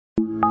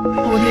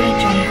Audio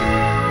Jungle.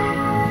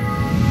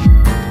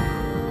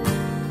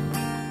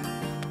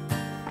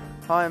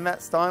 Hi, I'm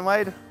Matt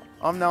Steinwade.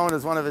 I'm known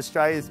as one of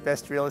Australia's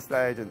best real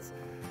estate agents.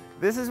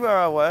 This is where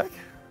I work,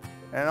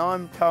 and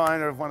I'm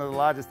co-owner of one of the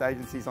largest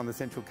agencies on the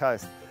Central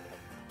Coast.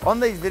 On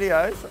these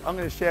videos, I'm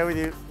going to share with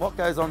you what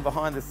goes on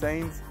behind the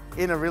scenes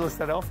in a real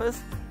estate office,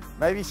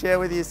 maybe share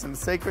with you some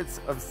secrets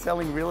of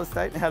selling real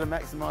estate and how to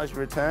maximise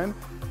your return.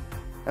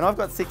 And I've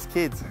got 6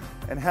 kids,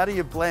 and how do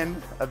you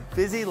blend a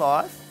busy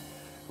life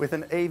with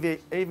an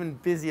even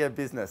busier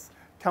business?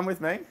 Come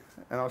with me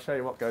and I'll show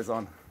you what goes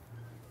on.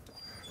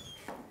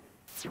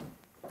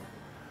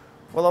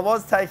 Well, I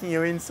was taking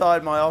you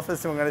inside my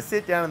office, and we're going to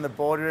sit down in the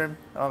boardroom.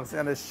 I'm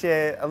going to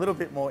share a little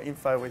bit more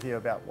info with you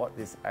about what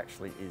this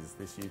actually is,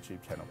 this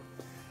YouTube channel.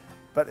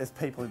 But there's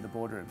people in the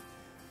boardroom.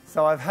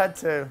 So I've had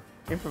to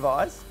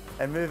improvise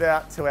and move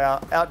out to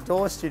our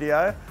outdoor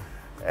studio,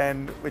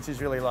 which is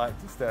really like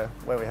just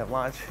where we have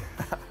lunch,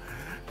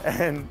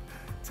 and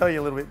tell you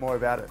a little bit more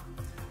about it.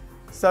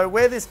 So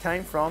where this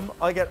came from,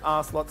 I get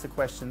asked lots of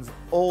questions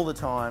all the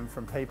time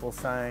from people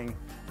saying,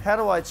 how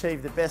do I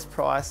achieve the best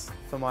price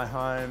for my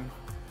home?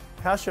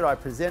 How should I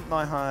present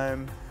my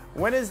home?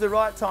 When is the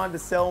right time to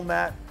sell,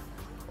 Matt?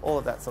 All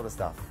of that sort of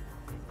stuff.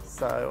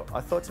 So I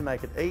thought, to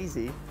make it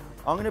easy,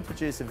 I'm going to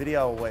produce a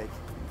video a week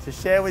to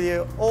share with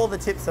you all the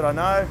tips that I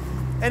know,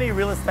 any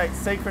real estate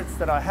secrets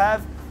that I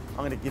have, I'm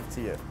going to give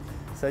to you.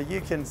 So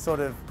you can sort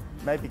of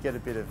maybe get a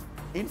bit of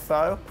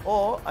info,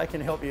 or I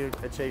can help you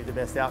achieve the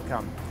best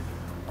outcome.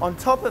 On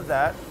top of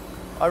that,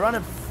 I run a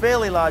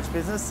fairly large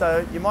business,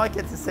 so you might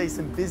get to see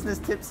some business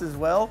tips as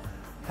well,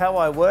 how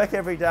I work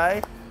every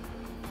day,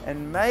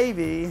 and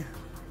maybe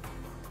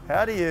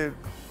how do you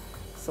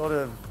sort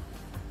of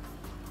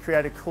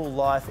create a cool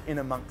life in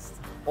amongst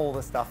all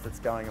the stuff that's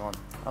going on.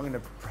 I'm going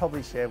to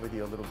probably share with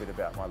you a little bit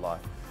about my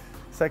life.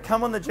 So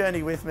come on the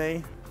journey with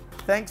me.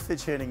 Thanks for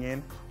tuning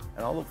in,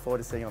 and I'll look forward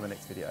to seeing you on the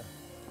next video.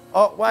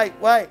 Oh, wait.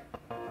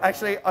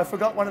 Actually, I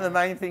forgot one of the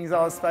main things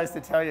I was supposed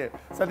to tell you.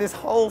 So this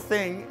whole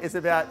thing is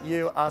about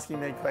you asking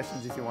me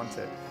questions if you want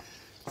to.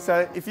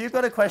 So if you've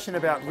got a question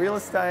about real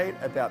estate,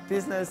 about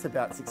business,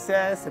 about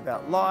success,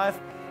 about life,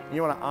 and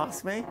you want to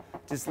ask me,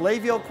 just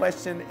leave your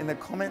question in the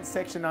comments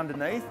section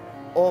underneath,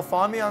 or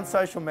find me on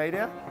social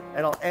media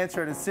and I'll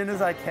answer it as soon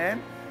as I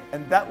can,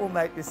 and that will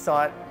make this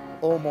site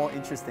all more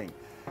interesting.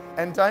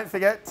 And don't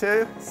forget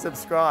to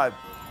subscribe.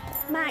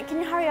 Matt, can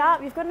you hurry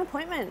up? You've got an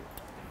appointment.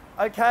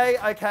 Okay,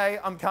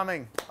 I'm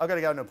coming. I've got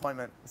to go to an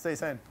appointment. See you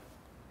soon.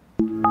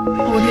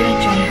 Audio